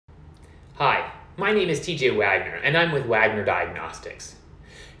Hi, my name is TJ Wagner, and I'm with Waggoner-Diagnostics.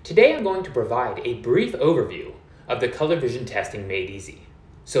 Today I'm going to provide a brief overview of the color vision testing made easy.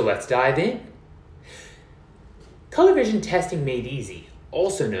 So let's dive in. Color vision testing made easy,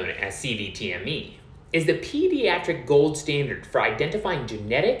 also known as CVTME, is the pediatric gold standard for identifying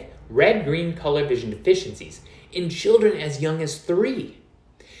genetic red-green color vision deficiencies in children as young as 3.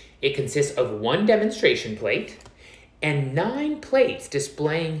 It consists of 1 demonstration plate and 9 plates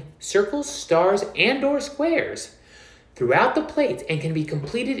displaying circles, stars, and/or squares throughout the plates and can be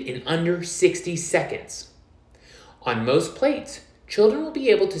completed in under 60 seconds. On most plates, children will be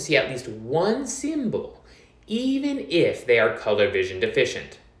able to see at least 1 symbol, even if they are color vision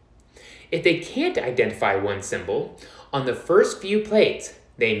deficient. If they can't identify 1 symbol, on the first few plates,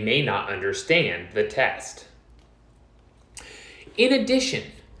 they may not understand the test. In addition,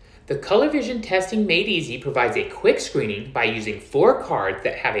 the color vision testing made easy provides a quick screening by using 4 cards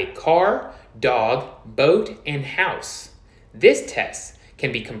that have a car, dog, boat, and house. This test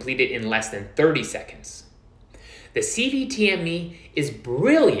can be completed in less than 30 seconds. The CVTME is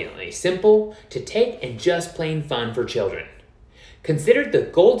brilliantly simple to take and just plain fun for children. Considered the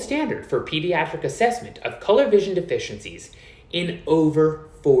gold standard for pediatric assessment of color vision deficiencies in over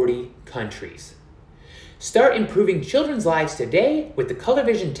 40 countries. Start improving children's lives today with the color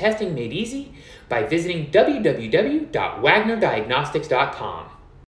vision testing made easy by visiting www.waggoner-diagnostics.com.